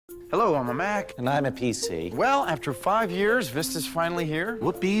Hello, I'm a Mac. And I'm a PC. Well, after 5 years, Vista's finally here.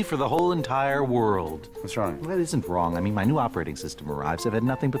 Whoopee for the whole entire world. What's wrong? Well, that isn't wrong. I mean, my new operating system arrives. I've had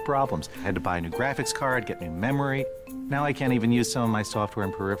nothing but problems. I had to buy a new graphics card, get new memory. Now I can't even use some of my software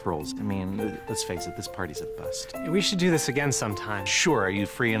and peripherals. I mean, let's face it, this party's a bust. We should do this again sometime. Sure. Are you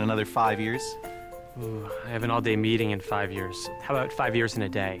free in another 5 years? Ooh, I have an all-day meeting in 5 years. How about 5 years in a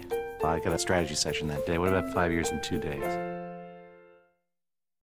day? I got a strategy session that day. What about 5 years in 2 days?